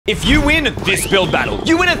If you win this build battle,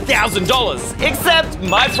 you win $1,000. Except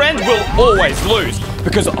my friend will always lose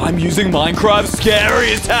because I'm using Minecraft's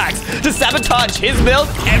scary attacks to sabotage his build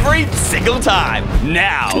every single time.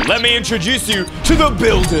 Now, let me introduce you to the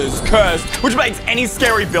Builder's Curse, which makes any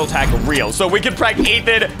scary build hack real, so we can prank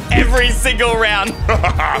Ethan every single round.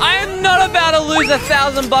 I am not about to lose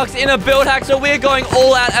 $1,000 in a build hack, so we're going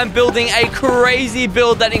all out and building a crazy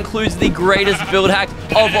build that includes the greatest build hack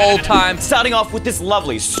of all time. Starting off with this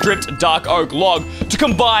lovely stripped dark oak log to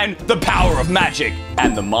combine the power of magic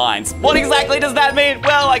and the mines. What exactly does that mean?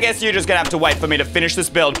 Well, I guess you're just gonna have to wait for me to finish this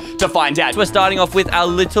build to find out. So we're starting off with our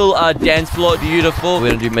little dance floor. Beautiful.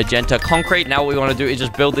 We're gonna do magenta concrete. Now what we want to do is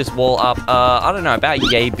just build this wall up, I don't know, about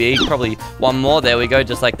yay big. Probably one more. There we go,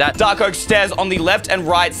 just like that. Dark oak stairs on the left and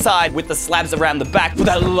right side with the slabs around the back for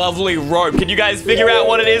that lovely rope. Can you guys figure out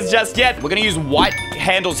what it is just yet? We're gonna use white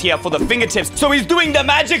handles here for the fingertips, so he's doing the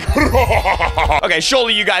magic. Okay,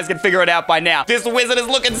 surely you guys can figure it out by now. This wizard is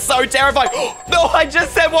looking so terrifying. No, I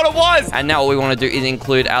just said what it was. And now what we want to do is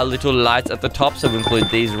include our little lights at the top. So we include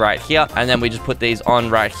these right here. And then we just put these on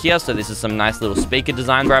right here. So this is some nice little speaker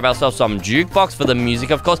design. Grab ourselves some jukebox for the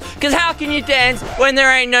music, of course. Because how can you dance when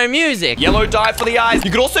there ain't no music? Yellow dye for the eyes.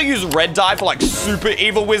 You could also use red dye for like super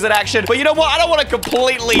evil wizard action. But you know what? I don't want to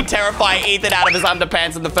completely terrify Ethan out of his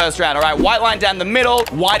underpants in the first round. All right, white line down the middle,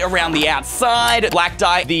 white around the outside, black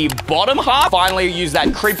dye the bottom half. Finally, use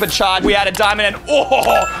that creeper charge. We add a diamond and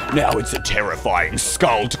now it's a terrifying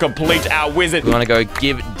skull to complete our wizard. We want to go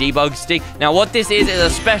give debug stick. Now what this is a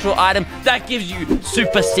special item that gives you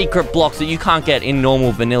super secret blocks that you can't get in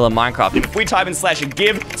normal vanilla Minecraft. If we type in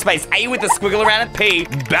 /give space A with a squiggle around it, P,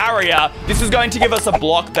 barrier, this is going to give us a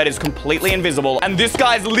block that is completely invisible. And this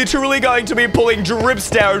guy's literally going to be pulling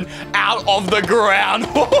dripstone out of the ground.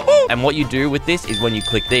 And what you do with this is when you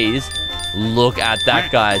click these, look at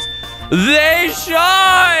that, guys. They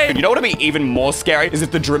shine! You know what would be even more scary is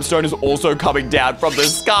if the dripstone is also coming down from the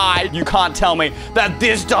sky. You can't tell me that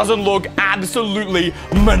this doesn't look absolutely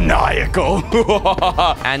maniacal.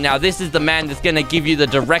 And now this is the man that's gonna give you the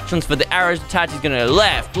directions for the arrows attached. He's gonna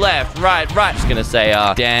left, left, right, right. Just gonna say,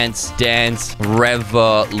 dance, dance,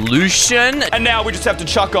 revolution. And now we just have to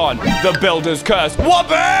chuck on the Builder's Curse.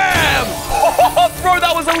 Wha-bam! Bro,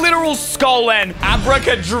 that was a literal skull and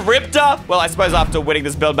abracadripta. Well, I suppose after winning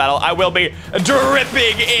this build battle, I will be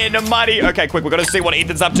dripping in money. Okay, quick, we're gonna see what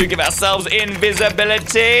Ethan's up to. Give ourselves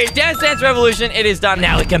invisibility. Dance Dance Revolution, it is done.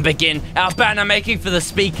 Now we can begin our banner making for the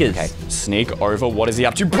speakers. Okay, sneak over. What is he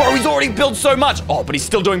up to? Bro, he's already built so much. Oh, but he's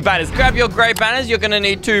still doing banners. Grab your gray banners. You're gonna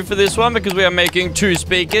need 2 for this one because we are making 2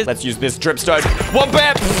 speakers. Let's use this dripstone. One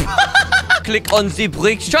bam. Click on the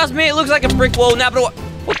bricks. Trust me, it looks like a brick wall now, but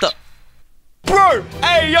what the? Bro,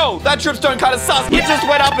 hey, yo, that dripstone kind of sus. It just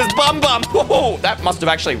went up his bum. Whoa, that must have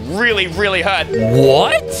actually really hurt.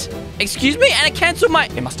 What? Excuse me? And it canceled my...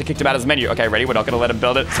 It must have kicked him out of his menu. Okay, ready? We're not going to let him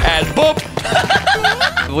build it. And boop.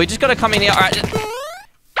 We just got to come in here. All right.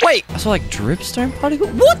 Wait, I saw like dripstone particle?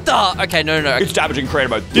 What the? Okay, no. It's damaging creator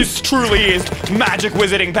mode. This truly is magic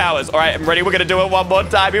wizarding powers. All right, I'm ready. We're going to do it one more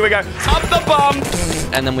time. Here we go. Up the bum.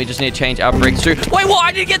 And then we just need to change our bricks to... Wait, what?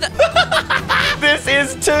 I didn't get that. This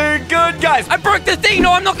is too good, guys. I broke the thing.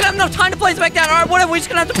 No, I'm not going to have enough time to place it back down. All right, whatever. We're just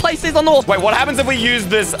going to have to place these on the wall. Wait, what happens if we use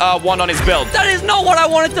this one on his build? That is not what I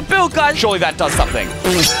wanted to build, guys. Surely that does something.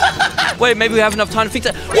 Wait, maybe we have enough time to fix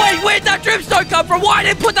it. Wait, where'd that dripstone come from? Why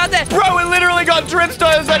didn't put that there? Bro, we literally got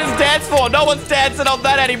dripstones on his dance floor. No one's dancing on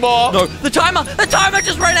that anymore. No, the timer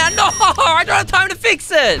just ran out. No, I don't have time to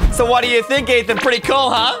fix it. So what do you think, Ethan? Pretty cool,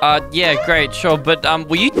 huh? Yeah, great, sure. But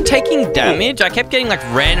were you taking damage? I kept getting like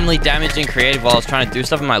randomly damaged in creative while I was trying to do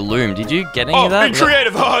stuff in my loom. Did you get any of that? In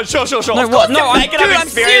creative. Oh, sure. No, what? No, I'm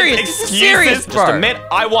serious. Excuses. Just admit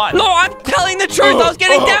I won. No, I'm telling the truth. I was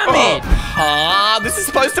getting damaged. This is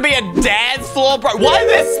supposed to be a dance floor, bro. Why are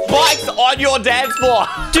there spikes on your dance floor?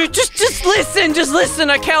 Dude, just listen,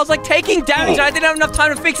 okay? I was like taking damage and I didn't have enough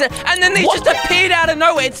time to fix it. And then they just appeared out of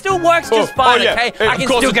nowhere. It still works just fine, yeah. Okay? I can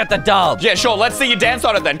still get the dub. Yeah, sure. Let's see you dance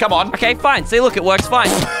on it then. Come on. Okay, fine. See, look, it works fine.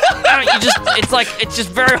 It's just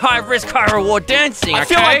very high risk, high reward dancing, okay? I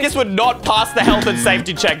feel like this would not pass the health and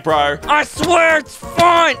safety check, bro. I swear it's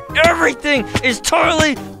fine. Everything is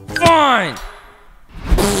totally fine.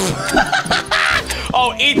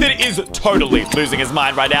 Oh, Ethan is totally losing his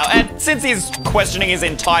mind right now. And since he's questioning his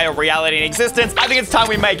entire reality and existence, I think it's time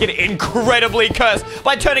we make it incredibly cursed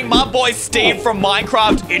by turning my boy Steve from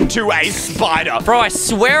Minecraft into a spider. Bro, I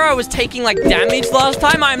swear I was taking, like, damage last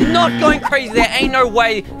time. I'm not going crazy. There ain't no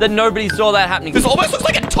way that nobody saw that happening. This almost looks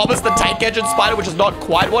like a Thomas the Tank Engine spider, which is not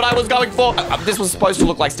quite what I was going for. This was supposed to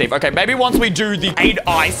look like Steve. Okay, maybe once we do the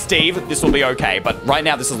 8-eye Steve, this will be okay. But right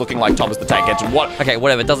now, this is looking like Thomas the Tank Engine. What? Okay,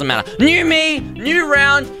 whatever. It doesn't matter. New me, new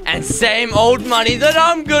round, and same old money that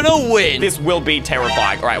I'm gonna win. This will be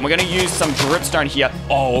terrifying. All right, we're gonna use some dripstone here.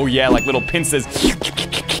 Oh, yeah, like little pincers.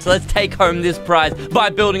 So let's take home this prize by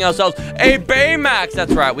building ourselves a Baymax.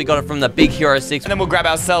 That's right, we got it from the Big Hero 6. And then we'll grab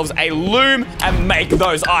ourselves a loom and make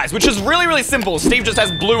those eyes, which is really, really simple. Steve just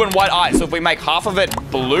has blue and white eyes. So if we make half of it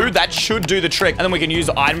blue, that should do the trick. And then we can use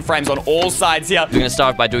item frames on all sides here. We're gonna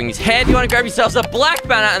start by doing his head. You wanna grab yourselves a black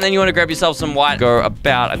banner, and then you wanna grab yourself some white. Go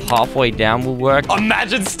about halfway down will work.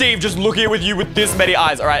 Imagine Steve just looking with you with this many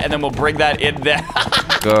eyes. All right, and then we'll bring that in there.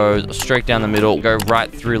 Go straight down the middle, go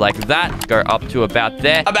right through like that, go up to about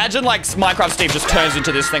there. Imagine like Minecraft Steve just turns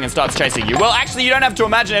into this thing and starts chasing you. Well, actually, you don't have to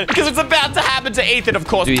imagine it because it's about to happen to Ethan, of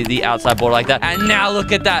course. Do the outside border like that. And now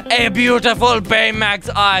look at that. A beautiful Baymax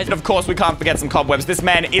eyes. And of course, we can't forget some cobwebs. This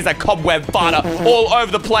man is a cobweb farter all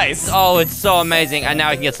over the place. Oh, it's so amazing. And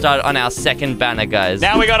now we can get started on our second banner, guys.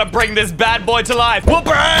 Now we gotta bring this bad boy to life.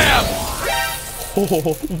 Whoop-bam! Oh,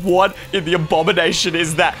 what in the abomination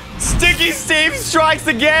is that? Sticky Steve strikes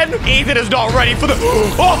again. Ethan is not ready for the...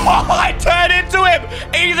 Oh, I turned into him.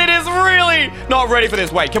 Ethan is really not ready for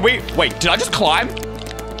this. Wait, can we... Wait, did I just climb?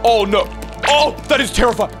 Oh, no. Oh, that is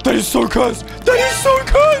terrifying. That is so cursed. That is so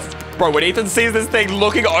cursed. Bro, when Ethan sees this thing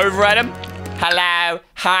looking over at him... Hello.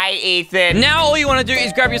 Hi, Ethan. Now all you want to do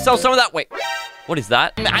is grab yourself some of that... Wait. What is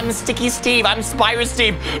that? I'm Sticky Steve. I'm Spyro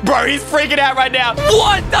Steve. Bro, he's freaking out right now.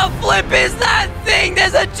 What the flip is that thing?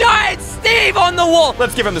 There's a giant Steve on the wall.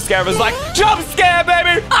 Let's give him the scare of his like, jump scare,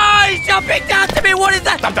 baby. Oh, he's jumping down to me. What is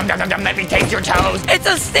that? Dum, dum, dum, dum, dum. Let me taste your toes. It's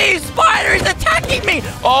a Steve spider. He's attacking me.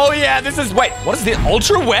 Oh, yeah. This is, wait, what is this?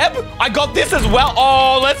 Ultra web? I got this as well.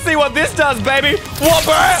 Oh, let's see what this does, baby. What,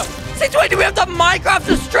 bro? Since when do we have the Minecraft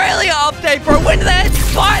Australia update, bro? When do they have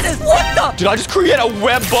spiders? What the? Did I just create a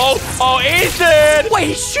web ball? Oh, Ethan! Wait,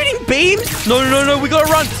 he's shooting beams? No, no, no, we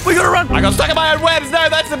gotta run. We gotta run. I got stuck in my own webs. No,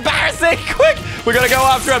 that's embarrassing. Quick, we gotta go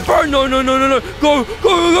after him. Bro, no, no, no, no, no. Go, go,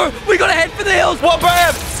 go, go. We gotta head for the hills. What,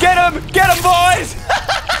 bam? Get him, boys.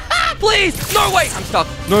 Please. No, wait, I'm stuck.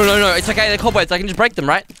 No, no, no, it's okay. They're cobwebs. I can just break them,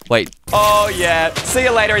 right? Wait. Oh, yeah. See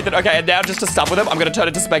you later, Ethan. Okay, and now just to stop with him, I'm gonna turn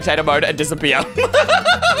into spectator mode and disappear.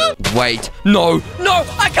 Wait. No. No,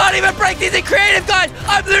 I can't even break these in creative, guys.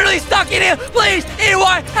 I'm literally stuck in here. Please,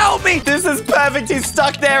 EY, help me. This is perfect. He's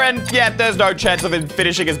stuck there, and yeah, there's no chance of him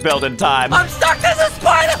finishing his build in time. I'm stuck. There's a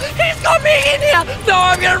spider. He's got me in here. No,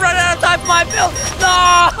 I'm gonna run out of time for my build.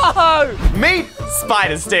 No. Meet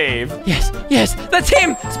Spider Steve. Yes, yes, that's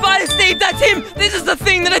him. Spider Steve, that's him. This is the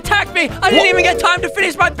thing that attacked me. I didn't even get time to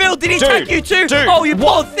finish my build. Did he attack you too? Dude, oh, you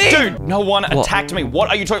poor thing. Dude, no one attacked me. What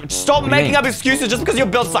are you talking? Stop making up excuses just because your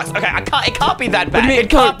build sucks. Okay, it can't be that bad. It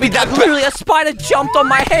can't be that bad. Literally, a spider jumped on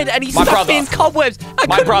my head and he stuck me in cobwebs. I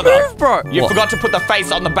couldn't move, bro. You forgot to put the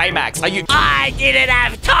face on the Baymax. Are you? I didn't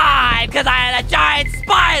have time because I had a giant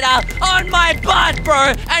spider on my butt,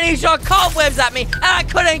 bro, and he shot cobwebs at me and I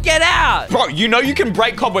couldn't get out. Bro, you know you can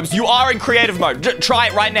break cobwebs. You are in creative mode. Try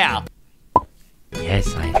it right now.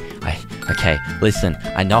 Yes, okay, listen,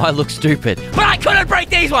 I know I look stupid, but I couldn't break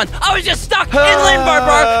these ones. I was just stuck in limbo,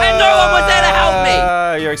 bro, and no one was there to help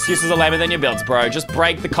me. Your excuses are lamer than your builds, bro. Just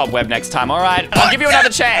break the cobweb next time, all right? I'll give you another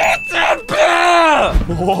chance.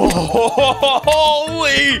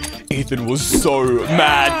 Holy! Ethan was so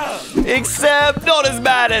mad. Except not as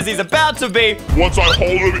mad as he's about to be once I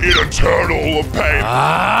hold him in eternal pain.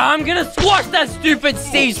 I'm gonna squash that stupid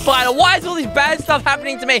Steve spider. Why is all this bad stuff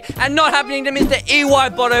happening to me and not happening to Mr.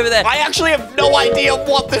 EY bot over there? I actually have no idea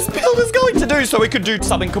what this build is going to do, so we could do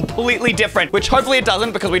something completely different, which hopefully it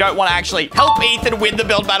doesn't because we don't want to actually help Ethan win the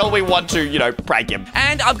build battle. We want to, you know, break him.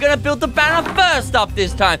 And I'm gonna build the banner first up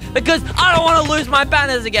this time because I don't want to lose my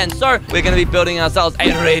banners again. So we're gonna be building ourselves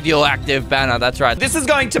a radioactive banner. That's right. This is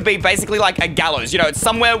going to be basically like a gallows. You know, it's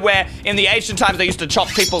somewhere where in the ancient times they used to chop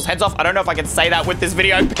people's heads off. I don't know if I can say that with this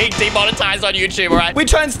video being demonetized on YouTube, all right? We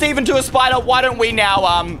turned Steve into a spider. Why don't we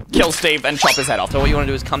now kill Steve and chop his head off? So what you want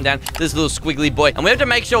to do is come down to this little squiggly boy. And we have to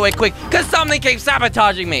make sure we're quick because something keeps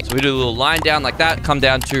sabotaging me. So we do a little line down like that, come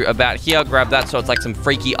down to about here, grab that so it's like some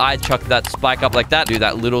freaky eye, chuck that spike up like that, do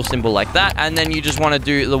that little symbol like that, and then you just want to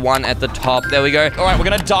do the one at the top. There we go. All right, we're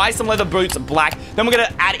gonna dye some leather boots black. Then we're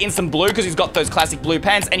gonna add in some blue because he's got those classic blue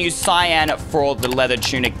pants, and use cyan for the leather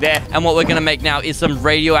tunic there. And what we're gonna make now is some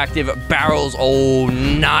radioactive barrels. Oh,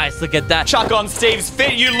 nice. Look at that. Chuck on Steve's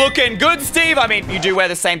fit. You looking good, Steve? I mean, you do wear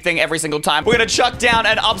the same thing every single time. We're gonna chuck down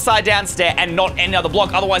an upside down stair and not any other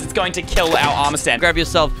block. Otherwise, it's going to kill our armor stand. Grab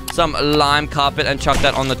yourself some lime carpet and chuck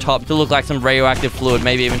that on the top to look like some radioactive fluid.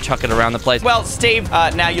 Maybe even chuck it around the place. Well, Steve,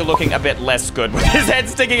 now you're looking a bit less good. With his head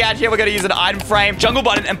sticking out here, we're gonna use an item frame, jungle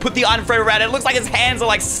button, and put the item frame around it. It looks like his hands are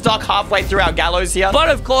like stuck halfway through our gallows here. But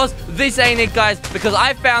of course, this ain't it, guys, because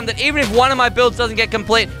I found that even if one of my builds doesn't get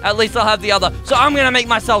complete, at least I'll have the other. So I'm gonna make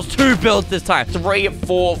myself 2 builds this time. 3,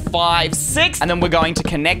 4, 5, 6. And then we're going to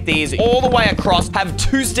connect these all the way across, have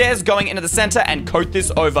 2 stairs going into the center, and coat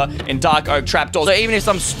this over in dark oak trapdoors. So even if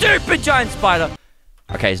some stupid giant spider...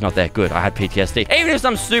 Okay, he's not there. Good. I had PTSD. Even if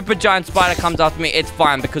some super giant spider comes after me, it's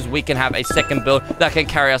fine because we can have a second build that can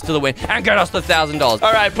carry us to the win and get us the $1,000.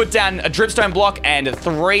 All right, put down a dripstone block and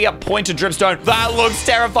 3 pointed dripstone. That looks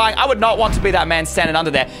terrifying. I would not want to be that man standing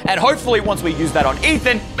under there. And hopefully, once we use that on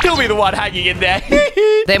Ethan, he'll be the one hanging in there.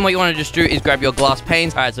 Then what you want to just do is grab your glass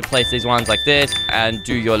panes. All right, so place these ones like this and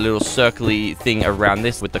do your little circly thing around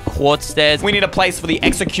this with the quartz stairs. We need a place for the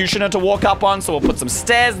executioner to walk up on, so we'll put some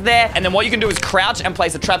stairs there. And then what you can do is crouch and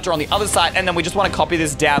place a trapdoor on the other side, and then we just want to copy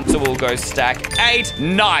this down, so we'll go stack 8.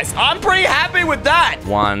 Nice. I'm pretty happy with that.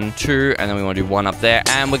 1, 2, and then we want to do 1 up there,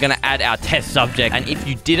 and we're going to add our test subject. And if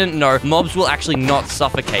you didn't know, mobs will actually not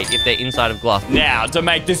suffocate if they're inside of glass. Now, to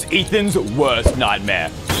make this Ethan's worst nightmare.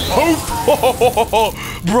 Oh,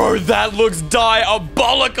 bro, that looks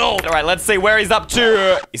diabolical. All right, let's see where he's up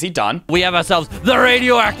to. Is he done? We have ourselves the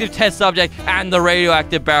radioactive test subject and the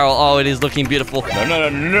radioactive barrel. Oh, it is looking beautiful.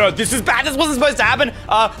 No. This is bad. This wasn't supposed to happen.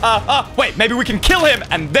 Wait, maybe we can kill him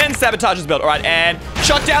and then sabotage his build. All right, and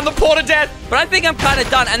shut down the port of death. But I think I'm kind of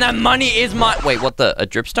done, and that money is mine. Wait, what a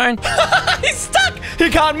dripstone? He's stuck. He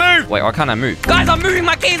can't move. Wait, why can't I move? Guys, I'm moving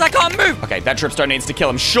my keys. I can't move. Okay, that dripstone needs to kill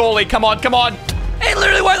him. Surely, come on. It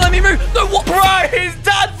literally won't let me move. No, what? Bro, he's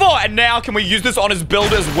done for. And now, can we use this on his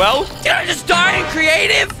build as well? Did I just die in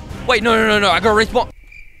creative? Wait, no. I gotta respawn.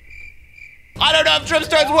 I don't know if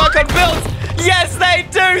dripstones work on builds. Yes, they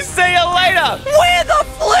do. See you later. Where the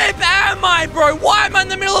flip am I, bro? Why am I in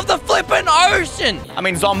the middle of the flipping ocean? I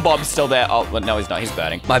mean, Zombob's still there. Oh, well, no, he's not. He's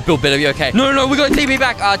burning. My build better be okay. No, we got TP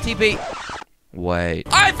back. TP. Wait.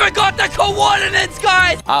 I forgot the coordinates,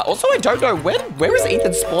 guys! Also, I don't know. Where is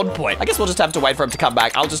Ethan's spawn point? I guess we'll just have to wait for him to come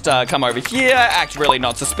back. I'll just come over here, act really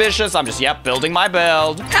not suspicious. I'm just, building my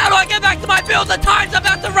build. How do I get back to my build? The time's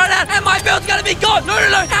about to run out and my build's gonna be gone. No.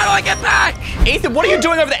 How do I get back? Ethan, what are you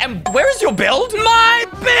doing over there? And where is your build? My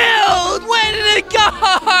build! Where did it go?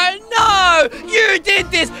 No! You did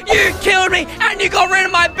this! You killed me and you got rid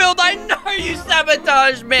of my build! I know you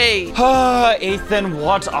sabotaged me! Ethan,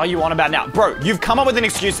 what are you on about now? Bro, you've come up with an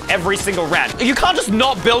excuse every single round. You can't just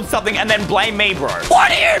not build something and then blame me, bro. What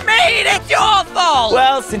do you mean? It's your fault!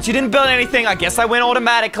 Well, since you didn't build anything, I guess I win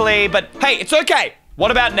automatically, but hey, it's okay. What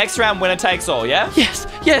about next round, winner takes all, yeah?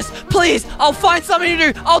 Yes, please. I'll find something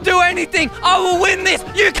to do. I'll do anything. I will win this.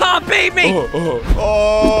 You can't beat me.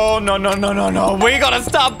 Oh, no. We gotta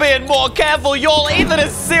start being more careful. Ethan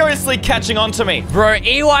is seriously catching on to me. Bro,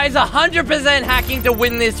 EY is 100% hacking to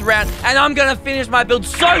win this round, and I'm gonna finish my build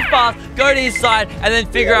so fast, go to his side, and then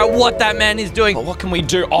figure out what that man is doing. But what can we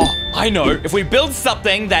do? Oh, I know. If we build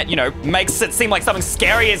something that, makes it seem like something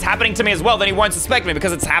scary is happening to me as well, then he won't suspect me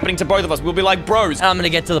because it's happening to both of us. We'll be like bros. And I'm gonna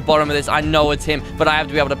get to the bottom of this. I know it's him, but I have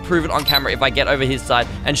to be able to prove it on camera if I get over his side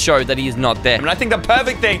and show that he is not there. I mean, I think the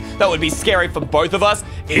perfect thing that would be scary for both of us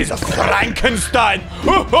is Frankenstein.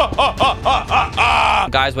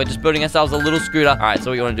 Guys, we're just building ourselves a little scooter. All right,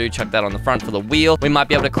 so what you want to do, chuck that on the front for the wheel. We might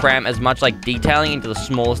be able to cram as much detailing into the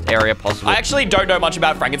smallest area possible. I actually don't know much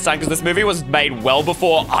about Frankenstein because this movie was made well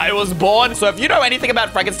before I was born. So if you know anything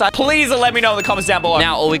about Frankenstein, please let me know in the comments down below.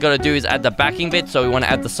 Now, all we got to do is add the backing bit. So we want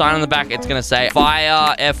to add the sign on the back. It's going to say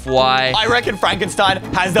fire, FY. I reckon Frankenstein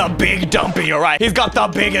has the big dumpy, all right? He's got the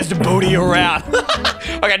biggest booty around.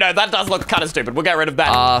 Okay, no, that does look kind of stupid. We'll get rid of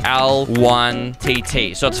that.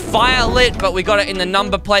 L1TT. So it's fire lit, but we got it in the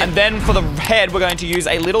number plate. And then for the head, we're going to use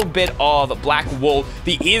a little bit of black wool.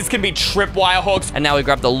 The ears can be tripwire hooks. And now we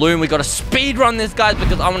grab the loom. We got to speed run this, guys,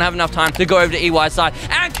 because I want to have enough time to go over to EY's side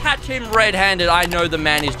and catch him red-handed. I know the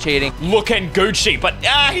man is cheating. Looking Gucci, but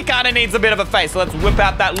he kind of needs a bit of a face. So let's whip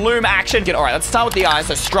out that loom action. All right, let's start start with the eyes.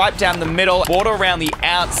 So stripe down the middle, border around the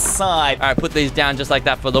outside. All right, put these down just like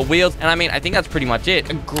that for the wheels. And I mean, I think that's pretty much it.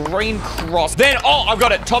 A green cross. Then, oh, I've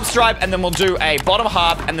got it. Top stripe, and then we'll do a bottom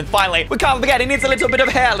half. And then finally, we can't forget, it needs a little bit of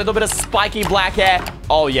hair, a little bit of spiky black hair.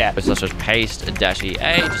 Oh, yeah. So let's just paste a dash EA,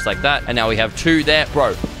 just like that. And now we have 2 there.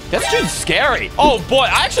 Bro, that's too scary. Oh, boy.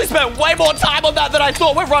 I actually spent way more time on that than I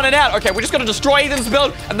thought. We're running out. Okay, we're just going to destroy Ethan's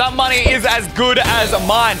build, and that money is as good as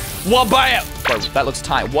mine. Wabam. Bro, that looks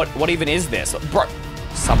tight. What even is this? Bro,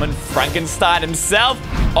 summon Frankenstein himself?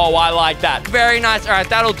 Oh, I like that. very nice. All right,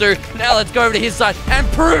 that'll do. Now let's go over to his side and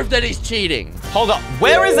prove that he's cheating. Hold up.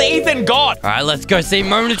 Where is Ethan gone? All right, let's go see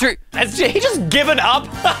moment of truth. Has he just given up?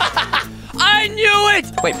 I knew it!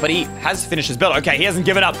 Wait, but he has finished his build. Okay, he hasn't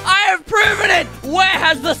given up. I have proven it! Where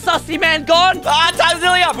has the sussy man gone? Time's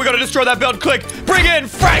nearly up. We gotta destroy that build. Click. Bring in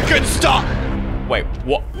Frankenstein. Wait,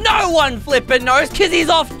 what? No one flipping knows, because he's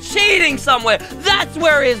off cheating somewhere. That's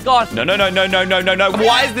where he's gone. No.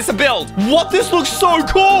 Why is this a build? What? This looks so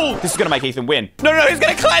cool. This is gonna make Ethan win. No, he's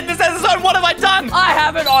gonna claim this as his own. What have I done? I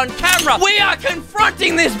have it on camera. We are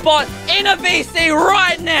confronting this bot in a VC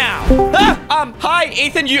right now. Hi,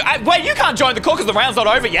 Ethan. Wait, you can't join the call because the round's not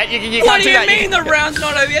over yet. You What can't do do you mean the round's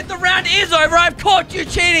not over yet? The round is over. I've caught you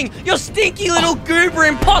cheating. Your stinky little goober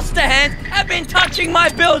imposter hands have been touching my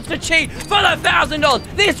builds to cheat for the $1,000.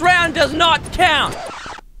 This round does not count.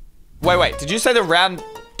 Wait. Did you say the round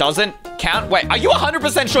doesn't count? Wait, are you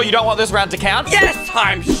 100% sure you don't want this round to count? Yes,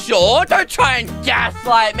 I'm sure. Don't try and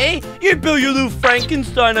gaslight me. You build your little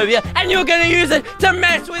Frankenstein over here, and you're gonna use it to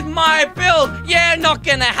mess with my build. Yeah, not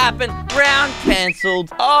gonna happen. Round cancelled.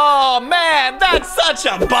 Oh, man, that's such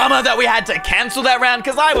a bummer that we had to cancel that round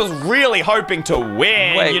because I was really hoping to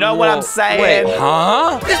win. Wait, you know what I'm saying? Wait,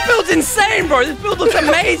 huh? This build's insane, bro. This build looks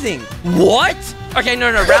amazing. What? Okay,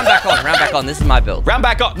 no, round back on. This is my build. Round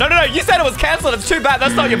back on. No, you said it was cancelled. It's too bad.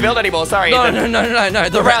 That's not your build anymore. Sorry, No. Ethan.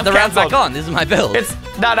 The round's back on. This is my build. It's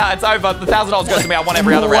over. The $1,000 goes to me. I want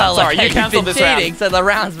every other round. Sorry, okay, you cancelled you've this been cheating, round. so the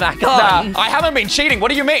round's back on. Nah, I haven't been cheating.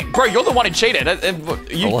 What do you mean? Bro, you're the one who cheated.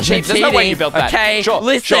 You cheated. There's no way you built that. Okay, Sure,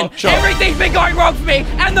 listen, everything's been going wrong for me,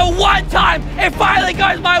 and the one time it finally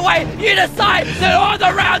goes my way, you decide that,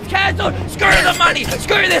 the round's cancelled. Screw the money.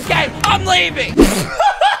 Screw this game. I'm leaving.